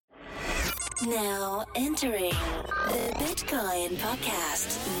Now entering the Bitcoin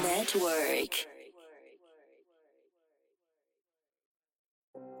Podcast Network.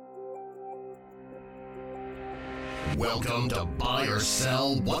 Welcome to Buy or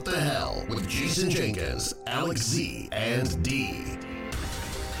Sell What the Hell with Jason Jenkins, Alex Z, and D.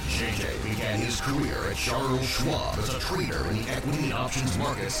 JJ began his career at Charles Schwab as a trader in the equity and options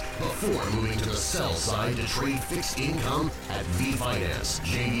markets before moving to the sell side to trade fixed income at V-Finance,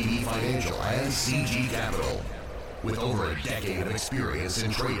 JDB Financial, and CG Capital. With over a decade of experience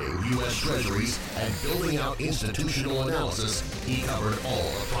in trading U.S. Treasuries and building out institutional analysis, he covered all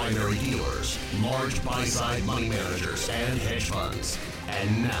the primary dealers, large buy-side money managers, and hedge funds.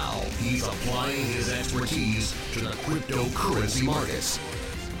 And now he's applying his expertise to the cryptocurrency markets.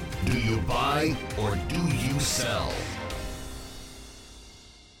 Do you buy or do you sell?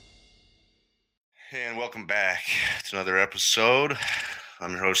 And welcome back to another episode.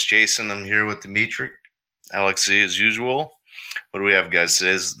 I'm your host, Jason. I'm here with Dimitri, Alex Z, as usual. What do we have, guys?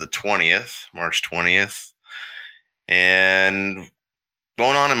 Today is the 20th, March 20th. And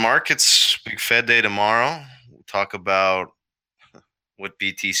going on in markets, big Fed day tomorrow. We'll talk about what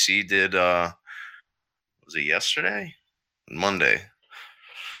BTC did, was it yesterday? Monday.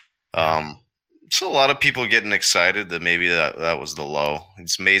 So a lot of people getting excited that maybe that was the low.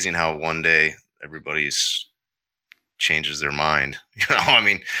 It's amazing how one day everybody's changes their mind.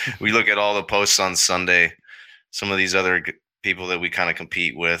 We look at all the posts on Sunday, some of these other people that we kind of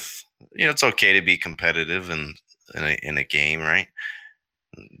compete with. It's okay to be competitive in a game, right?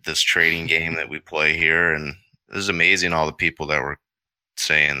 This trading game that we play here, and it was amazing all the people that were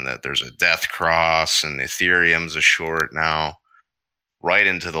saying that there's a death cross and Ethereum's a short now, right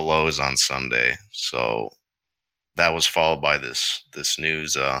into the lows on Sunday. So that was followed by this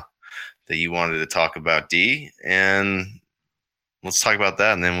news that you wanted to talk about, D, and let's talk about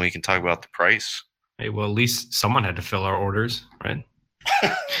that, and then we can talk about the price. Hey, well, at least someone had to fill our orders, right?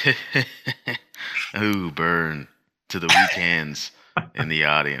 Ooh, burn to the weekends in the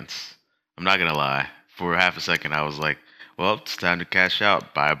audience. I'm not going to lie. For half a second, I was like, well, it's time to cash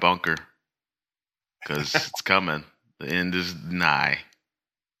out, buy a bunker, because it's coming. The end is nigh.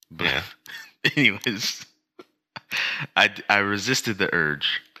 But Yeah. anyways, I resisted the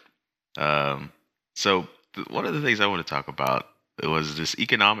urge. So one of the things I want to talk about was this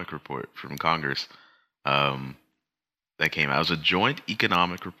economic report from Congress that came out. It was a joint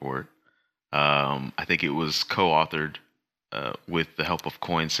economic report. I think it was co-authored with the help of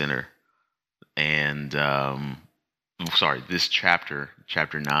Coin Center. And this chapter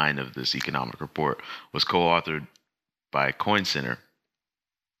 9 of this economic report was co-authored by Coin Center.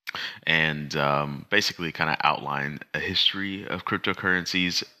 And basically kind of outline a history of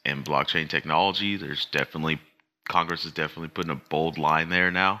cryptocurrencies and blockchain technology. Congress is definitely putting a bold line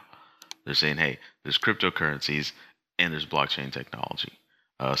there now. They're saying, hey, there's cryptocurrencies and there's blockchain technology.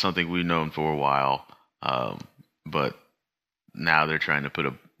 Something we've known for a while, but now they're trying to put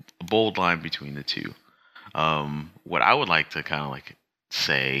a bold line between the two. What I would like to kind of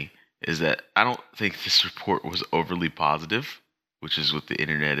say is that I don't think this report was overly positive, which is what the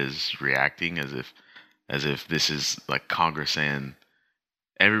internet is reacting as if this is like Congress saying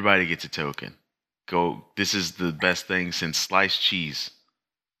everybody gets a token. This is the best thing since sliced cheese.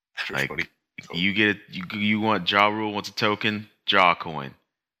 Everybody. You get it. You want Ja Rule wants a token, Ja coin.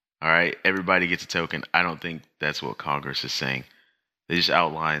 All right, everybody gets a token. I don't think that's what Congress is saying. They just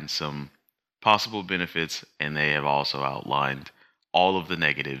outlined some possible benefits, and they have also outlined all of the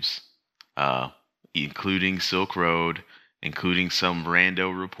negatives, including Silk Road, including some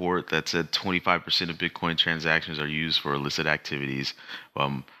rando report that said 25% of Bitcoin transactions are used for illicit activities,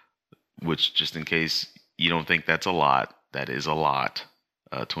 which, just in case you don't think that's a lot, that is a lot.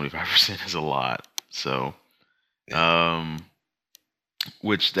 25% is a lot. So,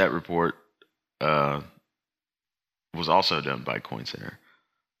 which that report was also done by Coin Center.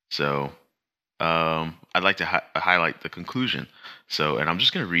 So, I'd like to highlight the conclusion. So, and I'm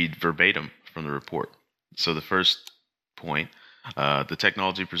just going to read verbatim from the report. So the first point, the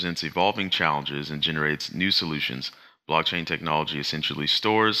technology presents evolving challenges and generates new solutions. Blockchain technology essentially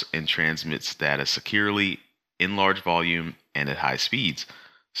stores and transmits data securely in large volume and at high speeds.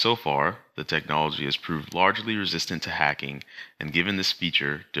 So far, the technology has proved largely resistant to hacking, and given this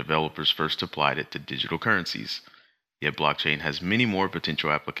feature, developers first applied it to digital currencies. Yet blockchain has many more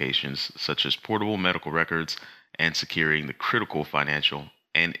potential applications, such as portable medical records and securing the critical financial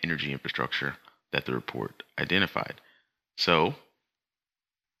and energy infrastructure that the report identified. So,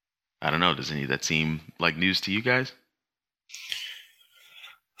 I don't know, does any of that seem like news to you guys?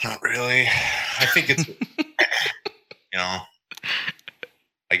 Not really. I think it's,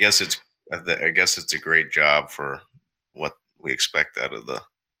 I guess it's I guess it's a great job for what we expect out of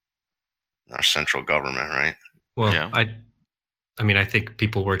our central government, right? Well, Yeah. I mean, I think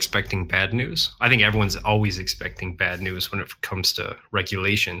people were expecting bad news. I think everyone's always expecting bad news when it comes to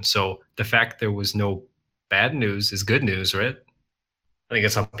regulation. So the fact there was no bad news is good news, right? I think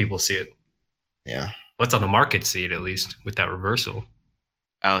that's how people see it. Yeah. Let's on the market see it, at least with that reversal.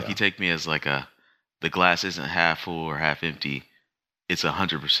 Alec, Yeah. you take me as like the glass isn't half full or half empty. It's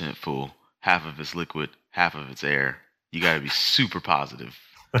 100% full. Half of it's liquid, half of it's air. You got to be super positive.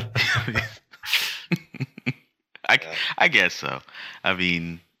 I guess so. I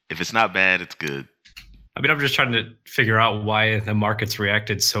mean, if it's not bad, it's good. I mean, I'm just trying to figure out why the markets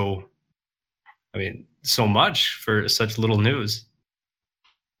reacted so much for such little news.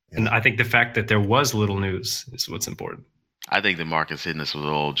 And I think the fact that there was little news is what's important. I think the market's hitting us with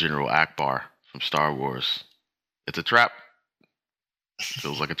old General Akbar from Star Wars. It's a trap.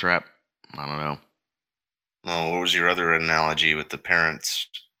 Feels like a trap. I don't know. No, what was your other analogy with the parents?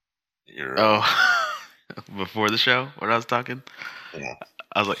 Before the show, when I was talking, Yeah.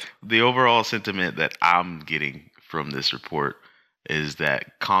 I was like, the overall sentiment that I'm getting from this report is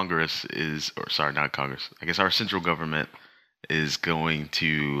that Congress is, or sorry, not Congress, I guess our central government is going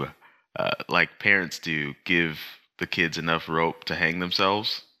to, like parents do, give the kids enough rope to hang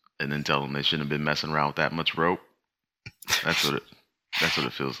themselves and then tell them they shouldn't have been messing around with that much rope. That's what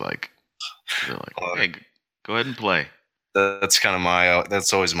it feels like. They're like, hey, go ahead and play. That's kind of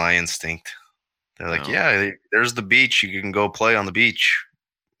that's always my instinct. They're like, yeah, there's the beach. You can go play on the beach.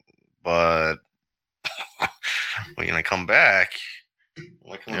 But when I come back,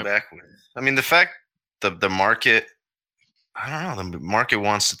 what am I coming back with? I mean, the fact the market, I don't know, the market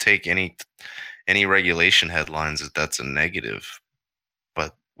wants to take any regulation headlines that's a negative.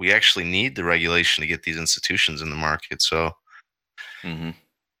 But we actually need the regulation to get these institutions in the market. So I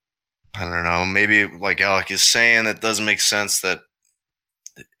don't know. Maybe like Alec is saying, it doesn't make sense that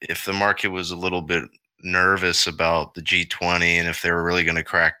if the market was a little bit nervous about the G20 and if they were really going to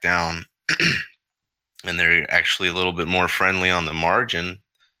crack down and they're actually a little bit more friendly on the margin,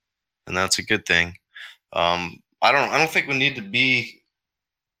 and that's a good thing. I don't think we need to be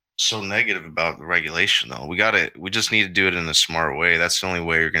so negative about the regulation though. We just need to do it in a smart way. That's the only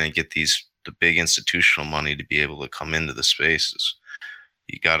way you're going to get the big institutional money to be able to come into the spaces.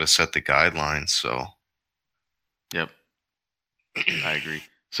 You got to set the guidelines. So, yep, I agree.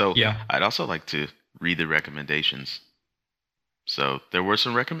 So, yeah, I'd also like to read the recommendations. So, there were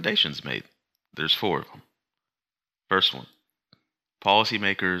some recommendations made. There's 4 of them. First one: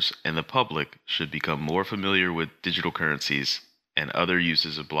 policymakers and the public should become more familiar with digital currencies and other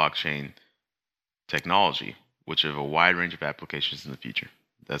uses of blockchain technology, which have a wide range of applications in the future.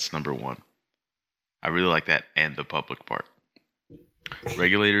 That's number 1. I really like that, and the public part.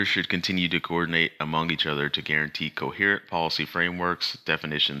 Regulators should continue to coordinate among each other to guarantee coherent policy frameworks,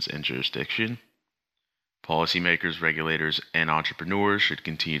 definitions, and jurisdiction. Policymakers, regulators, and entrepreneurs should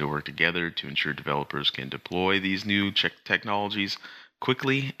continue to work together to ensure developers can deploy these new technologies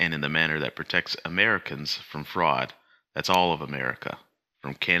quickly and in the manner that protects Americans from fraud. That's all of America,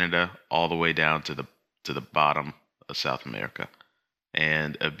 from Canada all the way down to the bottom of South America.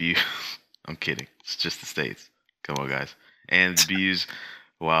 And abuse. I'm kidding. It's just the States. Come on, guys. And abuse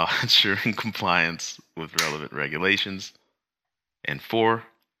while ensuring compliance with relevant regulations. And 4,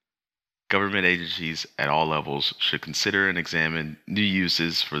 government agencies at all levels should consider and examine new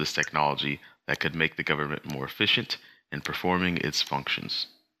uses for this technology that could make the government more efficient in performing its functions.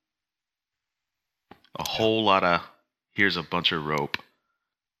 A whole lot of, here's a bunch of rope.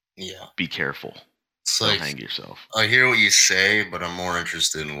 Yeah. Be careful. It's Don't like, hang yourself. I hear what you say, but I'm more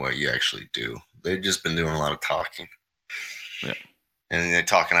interested in what you actually do. They've just been doing a lot of talking. Yeah. And they're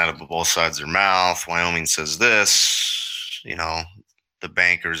talking out of both sides of their mouth. Wyoming says this, the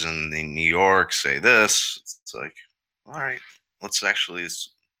bankers in New York say this. It's like, all right, let's actually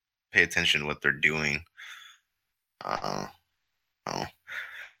pay attention to what they're doing. Well,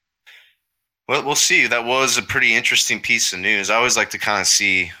 we'll see. That was a pretty interesting piece of news. I always like to kind of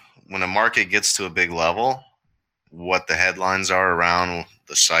see when a market gets to a big level, what the headlines are around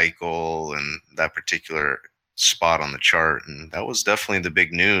the cycle and that particular spot on the chart. And that was definitely the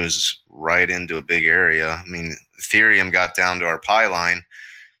big news right into a big area. I mean, Ethereum got down to our pi line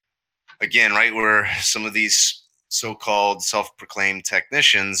again, right where some of these so-called self-proclaimed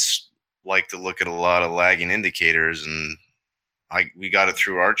technicians like to look at a lot of lagging indicators. And we got it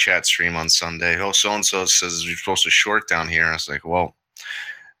through our chat stream on Sunday. Oh, so-and-so says you're supposed to short down here. And I was like, well,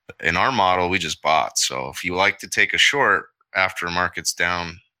 in our model, we just bought. So if you like to take a short after a market's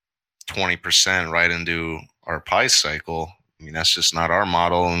down 20% right into our pi cycle, I mean, that's just not our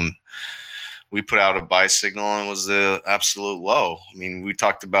model. And we put out a buy signal and it was the absolute low. I mean, we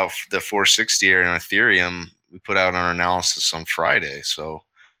talked about the 460 area in Ethereum. We put out our analysis on Friday. So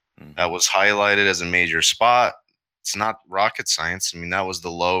that was highlighted as a major spot. It's not rocket science. I mean, that was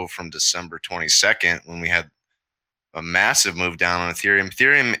the low from December 22nd when we had a massive move down on Ethereum.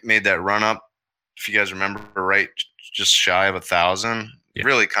 Ethereum made that run up, if you guys remember, right, just shy of 1,000. Yeah.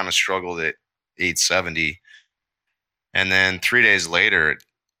 Really kind of struggled at 870. And then 3 days later, it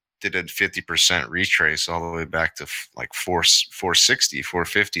did a 50% retrace all the way back to like 460,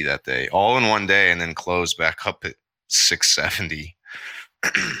 450 that day, all in one day, and then closed back up at 670.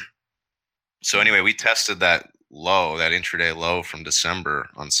 So anyway, we tested that low, that intraday low from December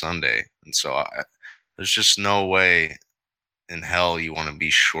on Sunday. And so there's just no way in hell you want to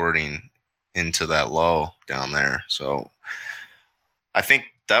be shorting into that low down there. So I think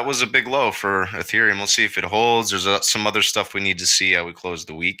that was a big low for Ethereum. We'll see if it holds. There's some other stuff we need to see how we close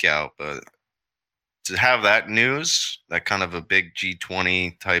the week out. But to have that news, that kind of a big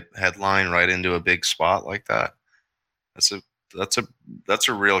G20 type headline right into a big spot like that, that's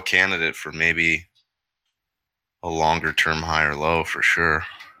a real candidate for maybe a longer term higher low for sure.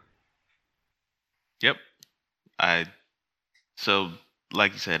 Yep. So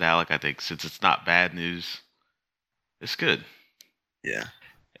like you said, Alec, I think since it's not bad news, it's good. Yeah.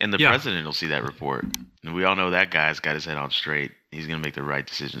 And the president will see that report. And we all know that guy's got his head on straight. He's going to make the right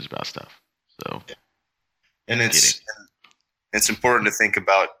decisions about stuff. So, and it's important to think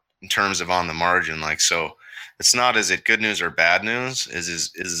about in terms of on the margin. Like, so it's not, is it good news or bad news?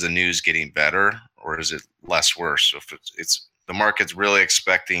 Is the news getting better or is it less worse? So if it's the market's really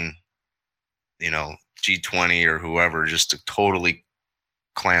expecting, G20 or whoever just to totally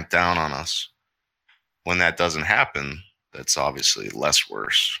clamp down on us. When that doesn't happen, that's obviously less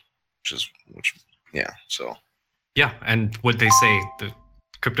worse, so. Yeah, and what they say, the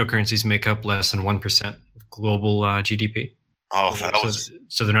cryptocurrencies make up less than 1% of global GDP. Oh,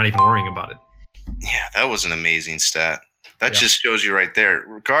 so they're not even worrying about it. Yeah, that was an amazing stat. That just shows you right there,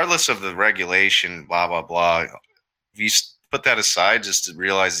 regardless of the regulation, blah, blah, blah, if you put that aside just to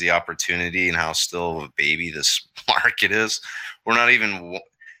realize the opportunity and how still a baby this market is, we're not even,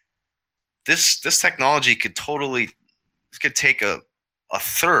 this technology could take a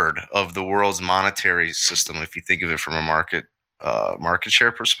third of the world's monetary system if you think of it from a market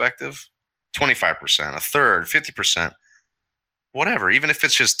share perspective. 25%, a third, 50%, whatever. Even if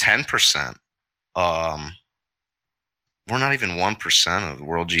it's just 10%, we're not even 1% of the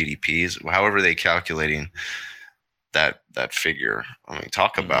world GDPs. However they calculating that figure. I mean,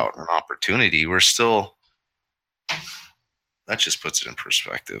 talk about an opportunity. We're still. That just puts it in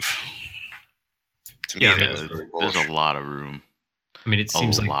perspective. To me, there's a lot of room. I mean, it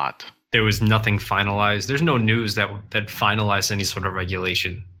seems like there was nothing finalized. There's no news that finalized any sort of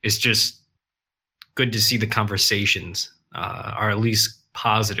regulation. It's just good to see the conversations are at least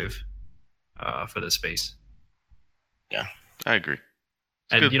positive for the space. Yeah, I agree.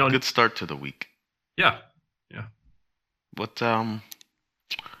 And good start to the week. Yeah. What? So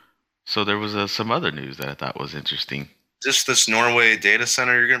there was some other news that I thought was interesting. Just this Norway data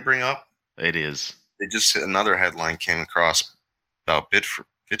center you're going to bring up? It is. They just another headline came across about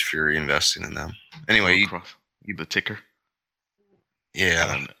Bitfury investing in them. Anyway, the ticker.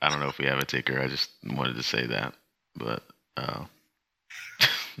 Yeah, I don't know if we have a ticker. I just wanted to say that, but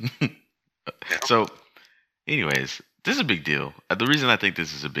So, anyways, this is a big deal. The reason I think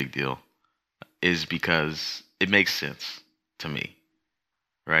this is a big deal is because it makes sense to me,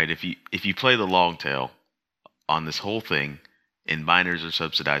 right? If you play the long tail on this whole thing, and miners are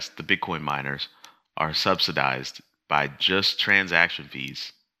subsidized, the Bitcoin miners are subsidized by just transaction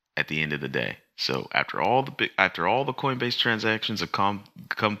fees at the end of the day. So after all the Coinbase transactions have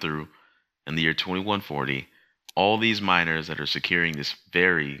come through in the year 2140, all these miners that are securing this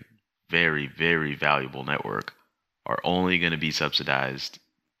very, very, very valuable network are only going to be subsidized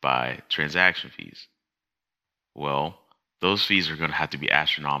by transaction fees. Well, those fees are going to have to be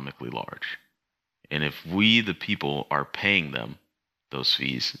astronomically large. And if we, the people, are paying them those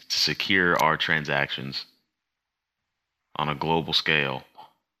fees to secure our transactions on a global scale,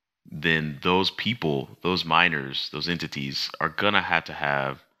 then those people, those miners, those entities are going to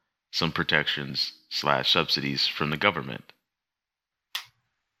have some protections / subsidies from the government.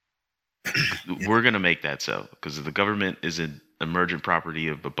 We're going to make that so, because the government is an emergent property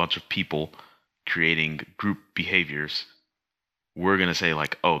of a bunch of people creating group behaviors. We're going to say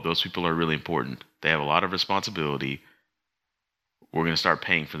like, oh, those people are really important. They have a lot of responsibility. We're going to start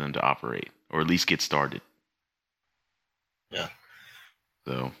paying for them to operate, or at least get started. Yeah.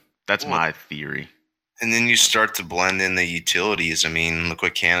 So that's my theory. And then you start to blend in the utilities. I mean, look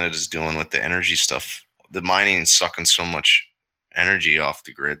what Canada's doing with the energy stuff. The mining is sucking so much energy off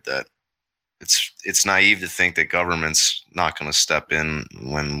the grid that it's naive to think that government's not going to step in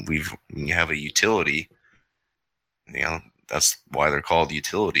when you have a utility. You know, that's why they're called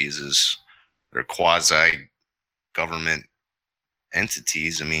utilities, is they're quasi government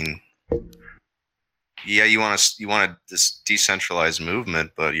entities. I mean, yeah, you want this decentralized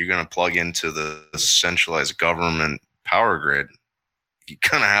movement, but you're going to plug into the centralized government power grid. You're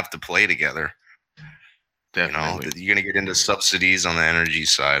going to have to play together. Definitely. You know, you're going to get into subsidies on the energy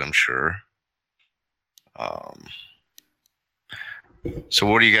side, I'm sure. So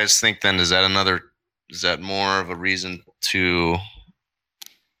what do you guys think then? Is that more of a reason to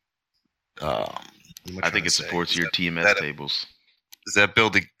I think it supports your TMS tables. Does that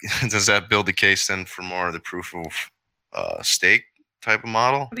build the case then for more of the proof of stake type of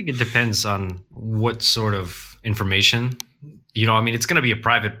model? I think it depends on what sort of information. You know, I mean, it's going to be a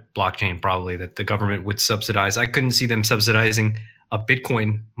private blockchain probably that the government would subsidize. I couldn't see them subsidizing a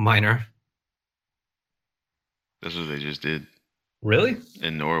Bitcoin miner. That's what they just did. Really?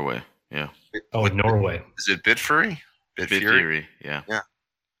 In Norway, yeah. Oh, in Norway. Is it Bitfury? Bitfury, yeah. Yeah.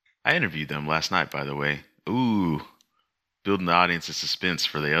 I interviewed them last night, by the way. Ooh, building the audience of suspense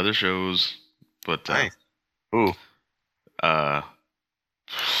for the other shows. But nice. Ooh.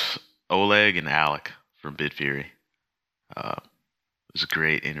 Oleg and Alec from Bitfury. It was a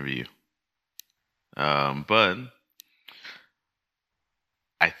great interview. But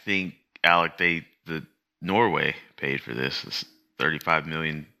I think Alec, the Norway paid for this. It's 35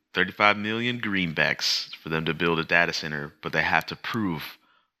 million greenbacks for them to build a data center, but they have to prove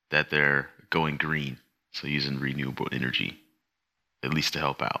that they're going green, so using renewable energy, at least to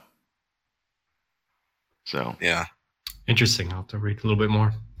help out. So yeah, interesting. I'll have to read a little bit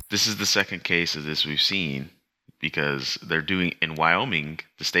more. This is the second case of this we've seen, because they're doing in Wyoming,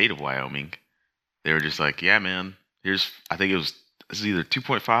 the state of Wyoming. They were just like, yeah, man, I think this is either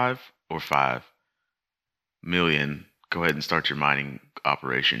 2.5 or 5 million. Go ahead and start your mining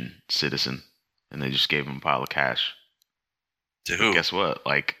operation, citizen. And they just gave him a pile of cash. To who? Guess what?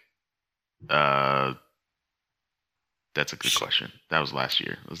 That's a good question. That was last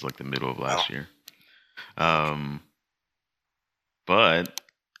year. It was like the middle of last year. But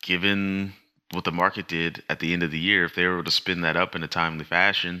given what the market did at the end of the year, if they were able to spin that up in a timely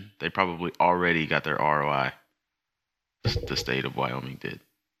fashion, they probably already got their ROI. The state of Wyoming did.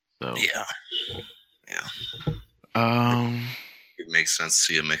 So yeah. It makes sense to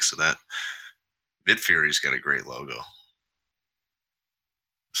see a mix of that. Bitfury's got a great logo.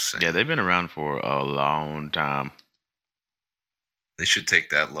 Yeah, they've been around for a long time. They should take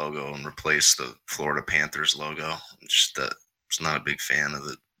that logo and replace the Florida Panthers logo. Just that, I was not a big fan of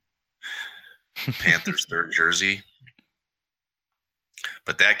the Panthers third jersey.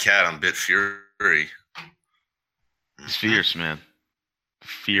 But that cat on Bitfury, it's fierce, man.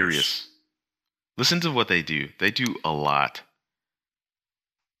 Furious. Listen to what they do. They do a lot.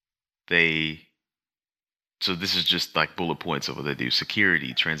 So this is just like bullet points of what they do: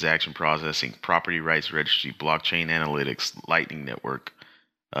 security, transaction processing, property rights registry, blockchain analytics, Lightning Network,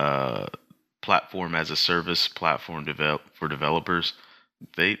 platform as a service, platform for developers.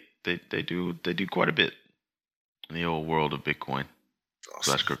 They do quite a bit in the old world of Bitcoin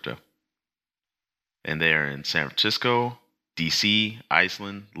 / crypto. And they are in San Francisco, DC,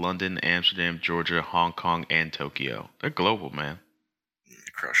 Iceland, London, Amsterdam, Georgia, Hong Kong, and Tokyo. They're global, man. You're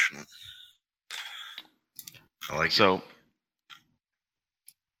crushing it. I like so, it.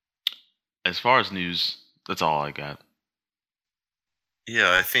 As far as news, that's all I got.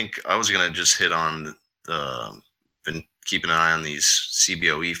 Yeah, I think I was going to just hit on been keeping an eye on these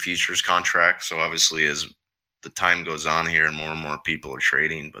CBOE futures contracts. So obviously as the time goes on here and more people are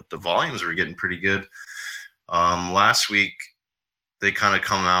trading, but the volumes are getting pretty good. Last week, they kind of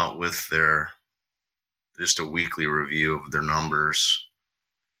come out with just a weekly review of their numbers.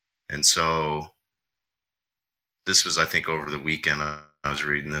 And so this was, I think, over the weekend I was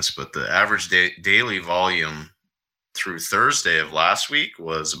reading this, but the average daily volume through Thursday of last week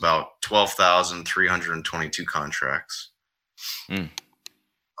was about 12,322 contracts. And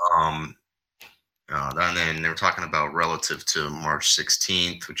then they were talking about relative to March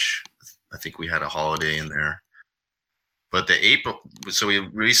 16th, which I think we had a holiday in there. But so we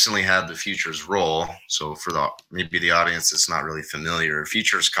recently had the futures roll. So for maybe the audience that's not really familiar, a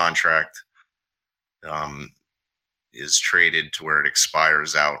futures contract is traded to where it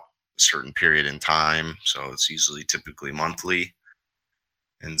expires out a certain period in time. So it's typically monthly.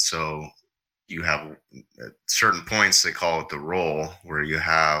 And so you have at certain points, they call it the roll, where you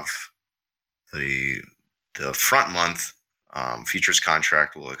have the front month futures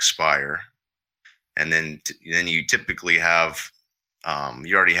contract will expire, and then you typically have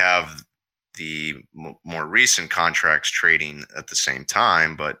you already have the more recent contracts trading at the same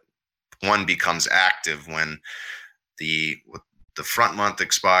time, but one becomes active when the front month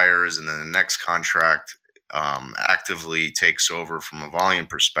expires, and then the next contract actively takes over from a volume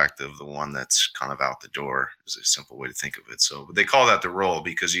perspective, the one that's kind of out the door is a simple way to think of it. So they call that the roll,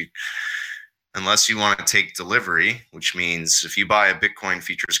 because unless you want to take delivery, which means if you buy a Bitcoin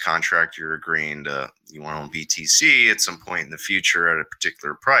futures contract, you're agreeing you want to own BTC at some point in the future at a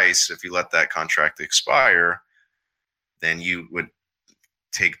particular price. If you let that contract expire, then you would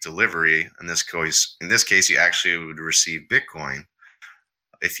take delivery. In this case, you actually would receive Bitcoin.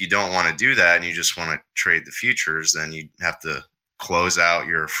 If you don't want to do that and you just want to trade the futures, then you have to close out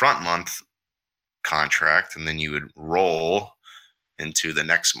your front month contract, and then you would roll into the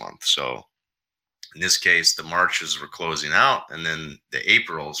next month. So in this case, the Marches were closing out, and then the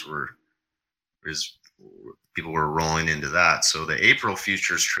Aprils people were rolling into that. So the April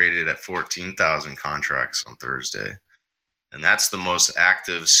futures traded at 14,000 contracts on Thursday, and that's the most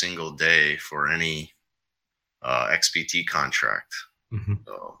active single day for any XBT contract. Mm-hmm.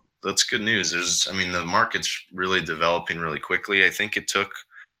 So that's good news. The market's really developing really quickly. I think it took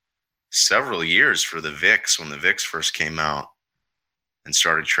several years for the VIX, when the VIX first came out and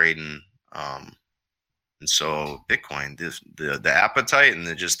started trading. And so Bitcoin, the appetite and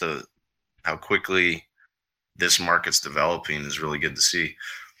how quickly this market's developing is really good to see.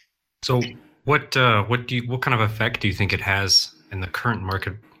 So what kind of effect do you think it has in the current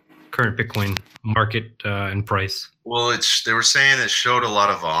Bitcoin market and price? Well, they were saying it showed a lot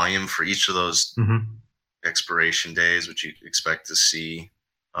of volume for each of those expiration days, which you expect to see.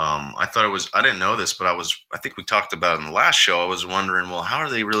 I didn't know this, but I think we talked about it in the last show. I was wondering, well, how are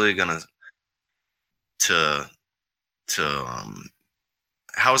they really going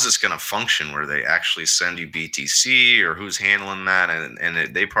how is this going to function, where they actually send you BTC, or who's handling that?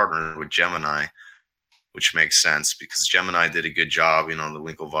 And they partnered with Gemini, which makes sense because Gemini did a good job, the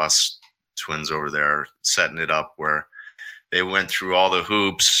Winklevoss twins over there, setting it up where they went through all the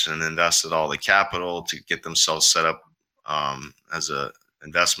hoops and invested all the capital to get themselves set up as a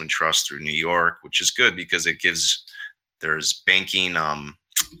investment trust through New York, which is good because there's banking,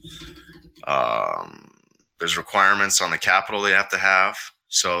 there's requirements on the capital they have to have.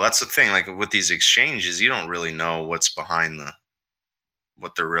 So that's the thing, like with these exchanges, you don't really know what's behind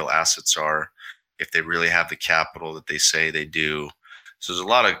what their real assets are, if they really have the capital that they say they do. So there's a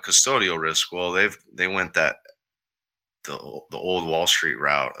lot of custodial risk. Well, they went the old Wall Street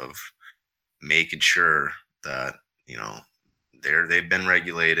route of making sure that, they've been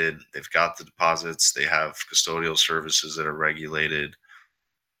regulated. They've got the deposits. They have custodial services that are regulated.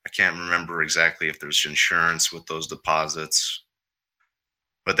 I can't remember exactly if there's insurance with those deposits,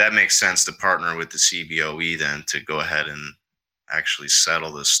 but that makes sense to partner with the CBOE then to go ahead and actually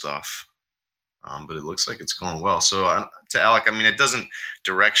settle this stuff. But it looks like it's going well. So to Alec, it doesn't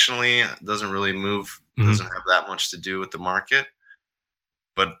really move, doesn't have that much to do with the market,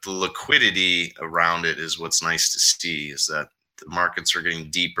 but the liquidity around it is what's nice to see, is that the markets are getting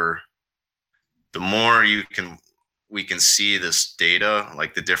deeper. The more we can see this data,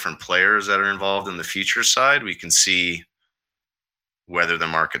 like the different players that are involved in the future side, we can see whether the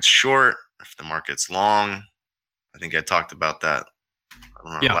market's short, if the market's long. I think I talked about that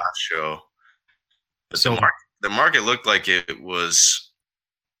on our last show. But so the market looked like it was.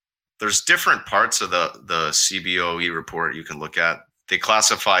 There's different parts of the CBOE report you can look at. They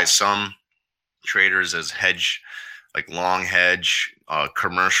classify some traders as hedge, like long hedge,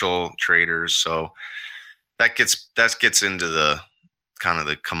 commercial traders. So that gets into the kind of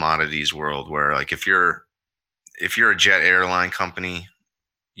the commodities world, where like if you're a jet airline company,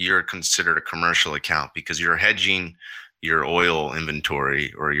 you're considered a commercial account because you're hedging your oil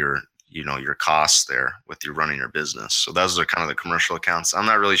inventory or your costs there with you running your business. So those are kind of the commercial accounts. I'm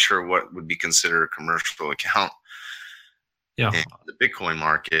not really sure what would be considered a commercial account. Yeah. In the Bitcoin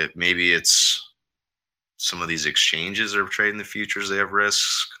market, maybe it's some of these exchanges are trading the futures, they have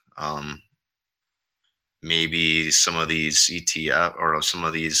risks. Maybe some of these ETF or some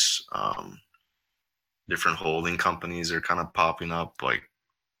of these different holding companies are kind of popping up, like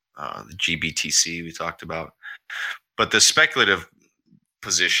the GBTC we talked about. But the speculative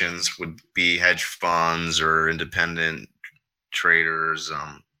positions would be hedge funds or independent traders.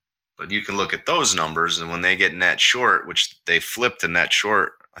 But you can look at those numbers, and when they get net short, which they flipped to net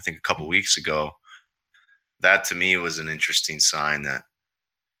short, I think a couple weeks ago, that to me was an interesting sign that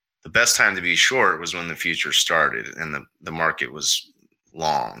the best time to be short was when the future started and the market was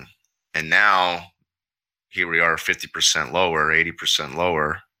long. And now here we are 50% lower, 80%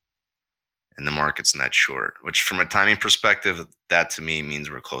 lower, and the market's net short, which from a timing perspective, that to me means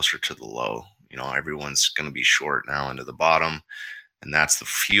we're closer to the low. Everyone's going to be short now into the bottom, and that's the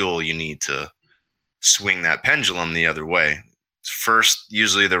fuel you need to swing that pendulum the other way. First,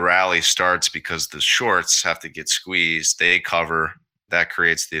 usually the rally starts because the shorts have to get squeezed. They cover. That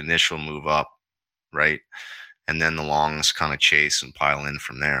creates the initial move up, right? And then the longs kind of chase and pile in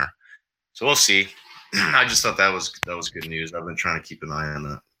from there. So we'll see. I just thought that was good news. I've been trying to keep an eye on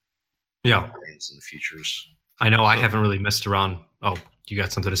that. Yeah. In the futures. I know I haven't really messed around. Oh, you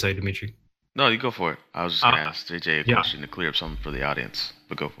got something to say, Dimitri? No, you go for it. I was just going to ask JJ a question to clear up something for the audience,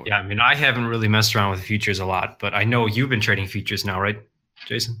 but go for it. Yeah, I mean, I haven't really messed around with futures a lot, but I know you've been trading futures now, right,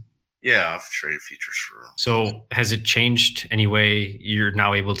 Jason? Yeah, I've traded futures for. So has it changed any way you're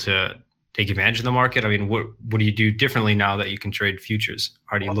now able to take advantage of the market? I mean, what do you do differently now that you can trade futures?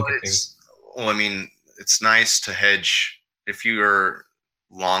 How do you look at things? Well, I mean, it's nice to hedge if you are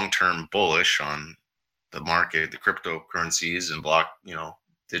long-term bullish on the market, the cryptocurrencies and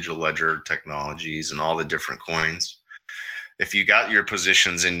digital ledger technologies and all the different coins. If you got your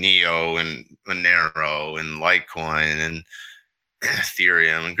positions in Neo and Monero and Litecoin and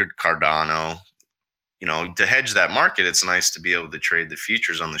Ethereum and Cardano, to hedge that market, it's nice to be able to trade the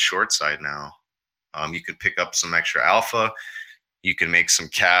futures on the short side now. You can pick up some extra alpha. You can make some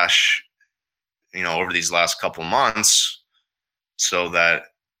cash, over these last couple months. So that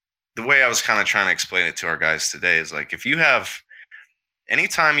the way I was kind of trying to explain it to our guys today is like,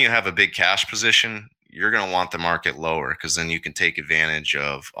 anytime you have a big cash position, you're going to want the market lower because then you can take advantage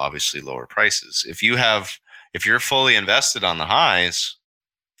of obviously lower prices. If you're fully invested on the highs,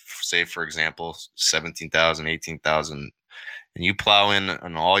 say for example, 17,000, 18,000, and you plow in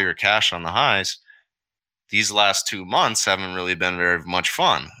on all your cash on the highs, these last 2 months haven't really been very much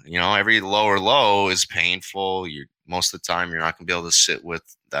fun. Every lower low is painful. Most of the time you're not going to be able to sit with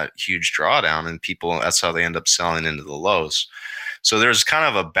that huge drawdown, and people, that's how they end up selling into the lows. So there's kind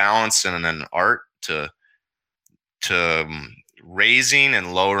of a balance and an art to raising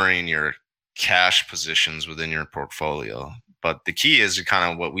and lowering your cash positions within your portfolio. But the key is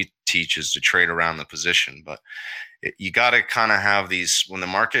kind of what we teach is to trade around the position. But you got to kind of have these, when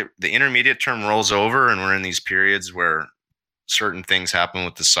the intermediate term rolls over and we're in these periods where certain things happen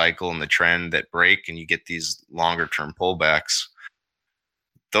with the cycle and the trend that break and you get these longer term pullbacks.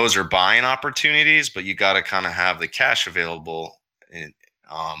 Those are buying opportunities, but you got to kind of have the cash available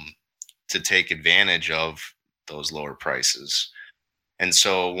to take advantage of those lower prices. And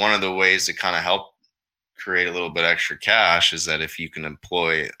so one of the ways to kind of help create a little bit extra cash is that if you can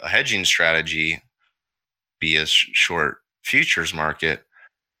employ a hedging strategy, be a short futures market,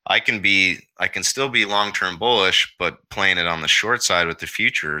 I can still be long-term bullish, but playing it on the short side with the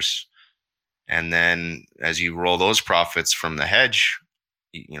futures. And then as you roll those profits from the hedge,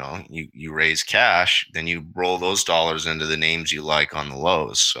 you raise cash, then you roll those dollars into the names you like on the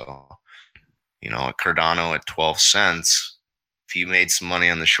lows. So, a Cardano at 12 cents, if you made some money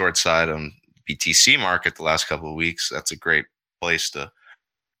on the short side on BTC market the last couple of weeks, that's a great place to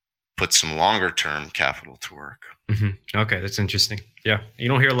put some longer term capital to work. Mm-hmm. Okay, that's interesting. Yeah, you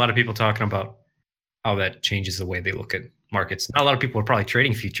don't hear a lot of people talking about how that changes the way they look at markets. Not a lot of people are probably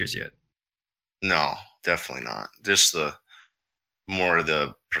trading futures yet. No, definitely not. Just more of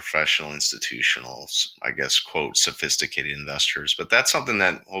the professional, institutional, I guess, quote, sophisticated investors. But that's something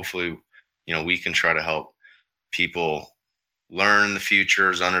that hopefully, we can try to help people learn the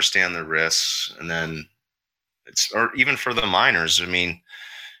futures, understand the risks, and then or even for the miners. I mean,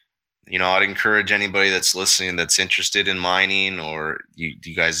 I'd encourage anybody that's listening that's interested in mining, or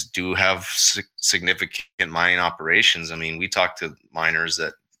you guys do have significant mining operations. I mean, we talk to miners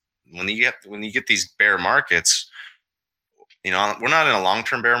that when you get these bear markets, we're not in a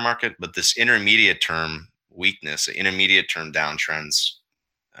long-term bear market, but this intermediate term weakness, intermediate term downtrends.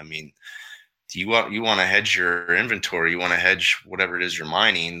 I mean, you want to hedge your inventory, you want to hedge whatever it is you're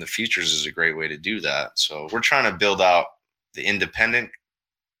mining. The futures is a great way to do that. So we're trying to build out the independent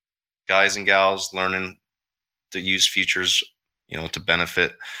guys and gals learning to use futures, to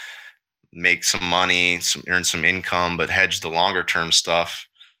benefit, make some money, earn some income, but hedge the longer term stuff.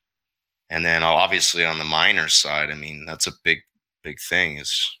 And then obviously on the miners side, I mean, that's a big thing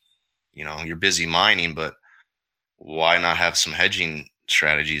is, you're busy mining, but why not have some hedging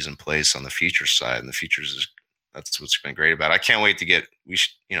strategies in place on the futures side? And the futures that's what's been great about it. I can't wait to get,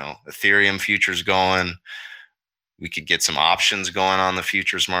 Ethereum futures going. We could get some options going on the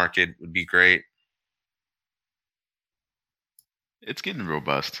futures market. Would be great. It's getting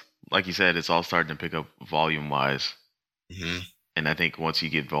robust. Like you said, it's all starting to pick up volume wise. Mm-hmm. And I think once you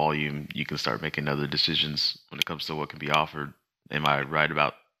get volume, you can start making other decisions when it comes to what can be offered. Am I right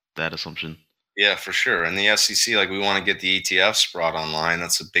about that assumption? Yeah, for sure. And the SEC, like we want to get the ETFs brought online.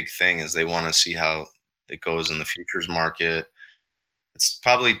 That's a big thing is they want to see how it goes in the futures market. It's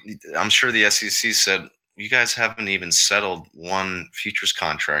probably, I'm sure the SEC said, you guys haven't even settled one futures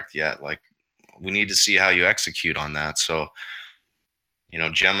contract yet. Like we need to see how you execute on that. So,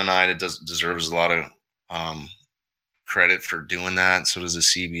 Gemini deserves a lot of credit for doing that. So does the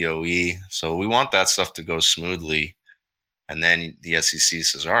CBOE. So we want that stuff to go smoothly. And then the SEC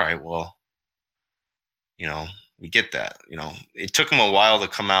says, all right, well, we get that. It took them a while to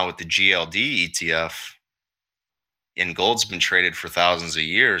come out with the GLD ETF, and gold's been traded for thousands of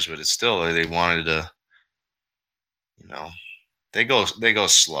years, but it's still, they wanted to, they go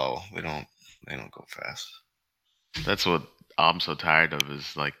slow. They don't go fast. That's what I'm so tired of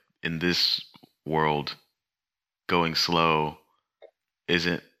is like in this world, going slow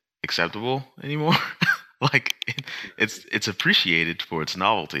isn't acceptable anymore. Like it's appreciated for its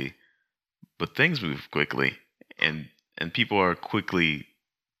novelty, but things move quickly, and people are quickly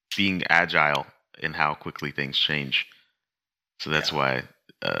being agile in how quickly things change. So that's why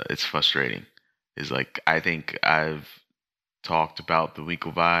it's frustrating. Is like I think I've talked about the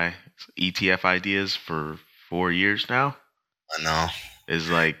Winklevi ETF ideas for 4 years now. I know. Is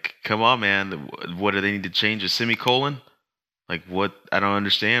like, come on, man. What do they need to change? A semicolon? Like, what? I don't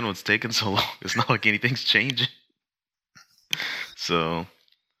understand what's taking so long. It's not like anything's changing. So,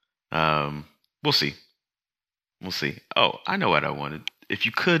 we'll see. We'll see. Oh, I know what I wanted. If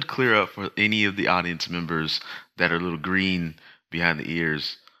you could clear up for any of the audience members that are a little green behind the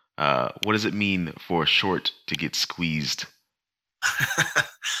ears, what does it mean for a short to get squeezed?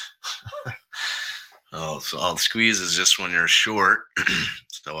 So squeeze is just when you're short.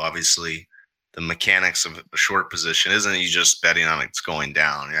 So obviously the mechanics of a short position isn't you just betting on it's going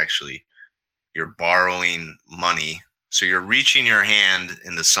down. You're borrowing money. So you're reaching your hand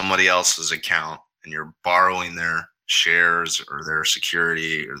into somebody else's account and you're borrowing their shares or their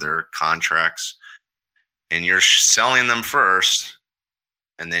security or their contracts, and you're selling them first,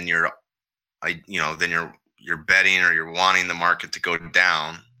 and then you're betting or you're wanting the market to go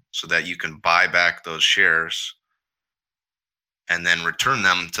down so that you can buy back those shares and then return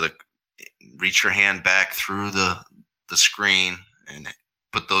them reach your hand back through the screen and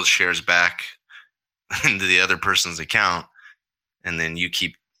put those shares back into the other person's account, and then you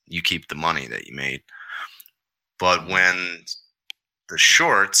keep the money that you made. But when the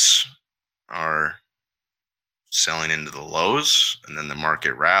shorts are selling into the lows and then the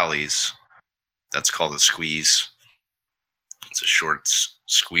market rallies, that's called a squeeze. It's a short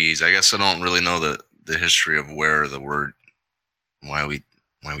squeeze. I guess I don't really know the history of where the word, why we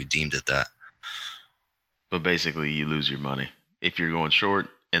deemed it that. But basically, you lose your money if you're going short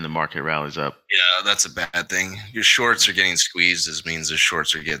and the market rallies up. Yeah, that's a bad thing. Your shorts are getting squeezed. This means the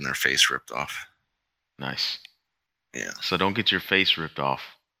shorts are getting their face ripped off. Nice. Yeah. So don't get your face ripped off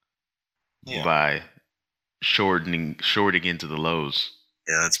by shorting into the lows.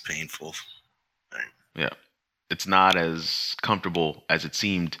 Yeah, that's painful. Right. Yeah. It's not as comfortable as it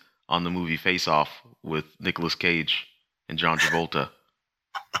seemed on the movie Face Off with Nicolas Cage and John Travolta.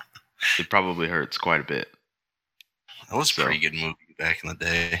 It probably hurts quite a bit. That was a pretty good movie back in the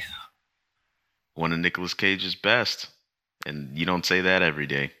day. One of Nicolas Cage's best. And you don't say that every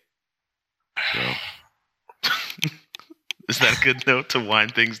day. So is that a good note to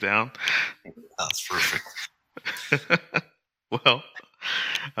wind things down? That's perfect. Well,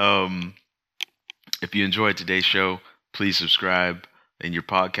 if you enjoyed today's show, please subscribe. In your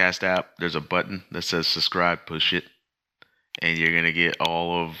podcast app, there's a button that says subscribe, push it, and you're going to get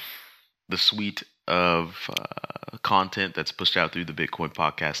all of the suite of content that's pushed out through the Bitcoin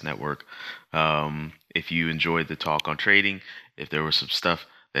Podcast Network. If you enjoyed the talk on trading, if there was some stuff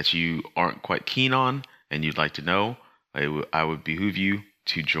that you aren't quite keen on and you'd like to know, I would behoove you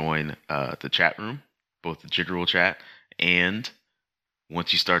to join the chat room, both the general chat, and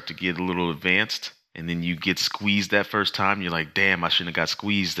once you start to get a little advanced and then you get squeezed that first time, you're like, damn, I shouldn't have got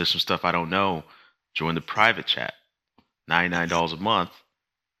squeezed. There's some stuff I don't know. Join the private chat, $99 a month.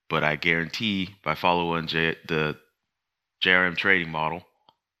 But I guarantee by following the JRM trading model,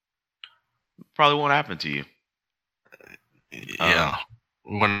 probably won't happen to you. Yeah.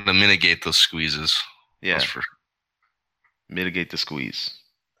 We want to mitigate those squeezes. Yeah. Mitigate the squeeze.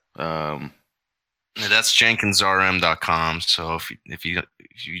 That's JenkinsRM.com. So if you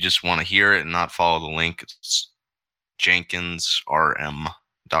just want to hear it and not follow the link, it's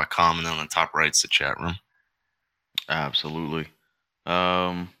JenkinsRM.com, and then on the top right's the chat room. Absolutely.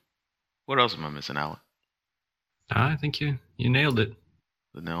 What else am I missing, Alec? I think you You nailed it.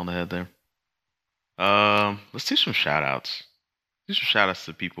 The nail on the head there. Let's do some shout outs. Do some shout outs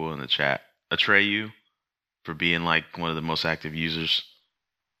to people in the chat. Atreyu for being like one of the most active users.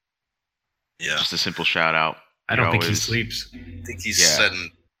 Yeah. Just a simple shout out. I don't think he sleeps. I think he's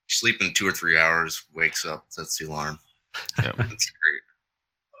sleeping 2 or 3 hours, wakes up, sets the alarm. Yep. That's great.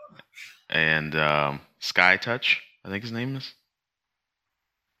 And Sky Touch, I think his name is.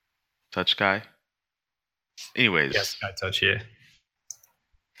 Touch Sky. Anyways. Yes, I touch, yeah.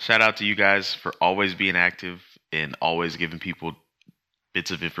 Shout out to you guys for always being active and always giving people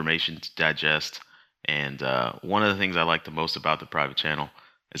bits of information to digest. And one of the things I like the most about the private channel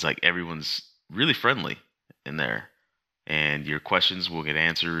is like everyone's really friendly in there. And your questions will get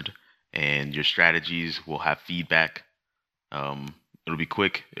answered and your strategies will have feedback. It'll be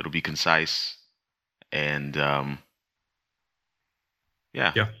quick, it'll be concise, and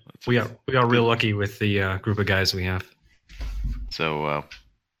yeah. We are real lucky with the group of guys we have. So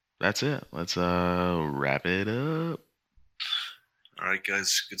that's it. Let's wrap it up. All right,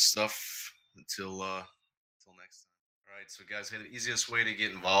 guys, good stuff. Until next time. All right, so guys, the easiest way to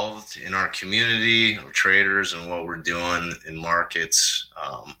get involved in our community of traders and what we're doing in markets,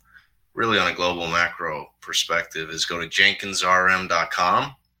 really on a global macro perspective, is go to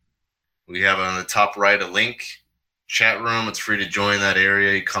jenkinsrm.com. We have on the top right a link, chat room. It's free to join that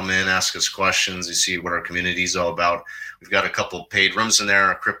area. You come in, ask us questions. You see what our community is all about. We've got a couple paid rooms in there.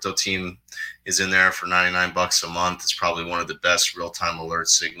 Our crypto team is in there for $99 a month. It's probably one of the best real-time alert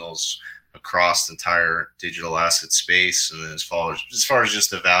signals across the entire digital asset space. And then as far as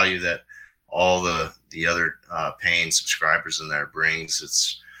just the value that all the other paying subscribers in there brings,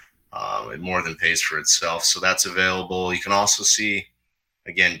 it more than pays for itself. So that's available. You can also see,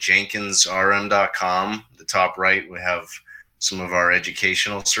 again, jenkinsrm.com. The top right, we have some of our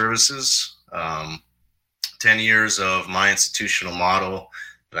educational services. 10 years of my institutional model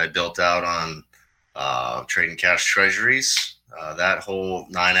that I built out on trading cash treasuries. That whole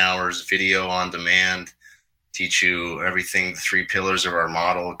 9 hours video on demand teach you everything. The 3 pillars of our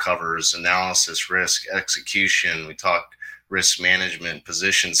model covers analysis, risk, execution. We talk risk management,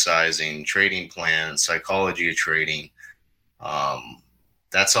 position sizing, trading plans, psychology of trading.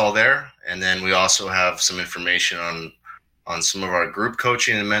 That's all there. And then we also have some information on some of our group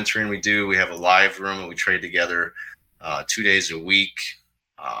coaching and mentoring we do. We have a live room and we trade together 2 days a week.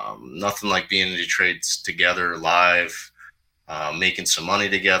 Nothing like being in the trades together live, making some money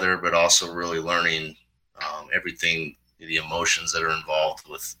together, but also really learning everything, the emotions that are involved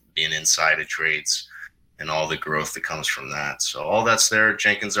with being inside of trades and all the growth that comes from that. So all that's there at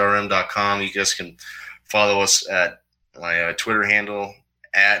jenkinsrm.com. You guys can follow us at my Twitter handle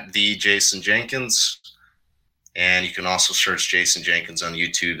at the Jason Jenkins. And you can also search Jason Jenkins on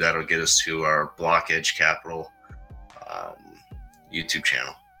YouTube. That'll get us to our Block Edge Capital YouTube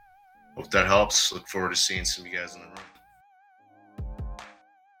channel. Hope that helps. Look forward to seeing some of you guys in the room.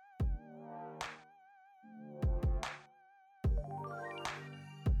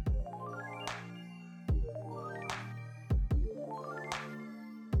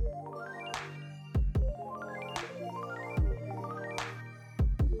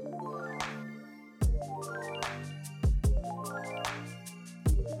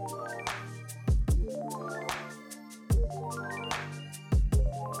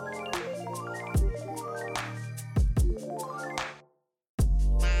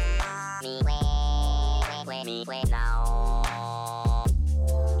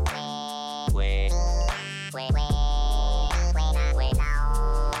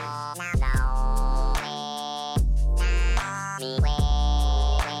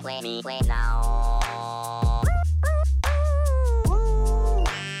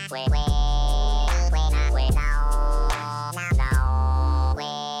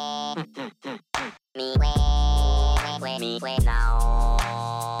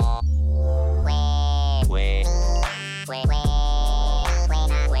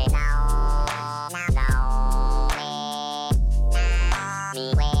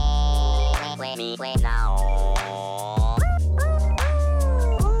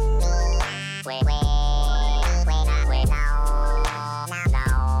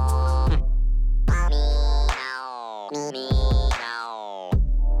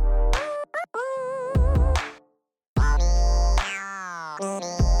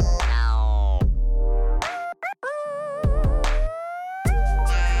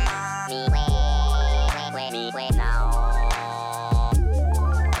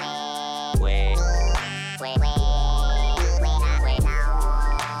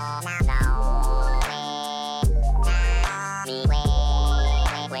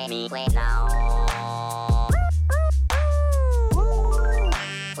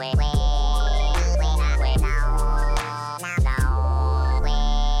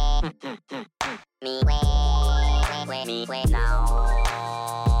 now.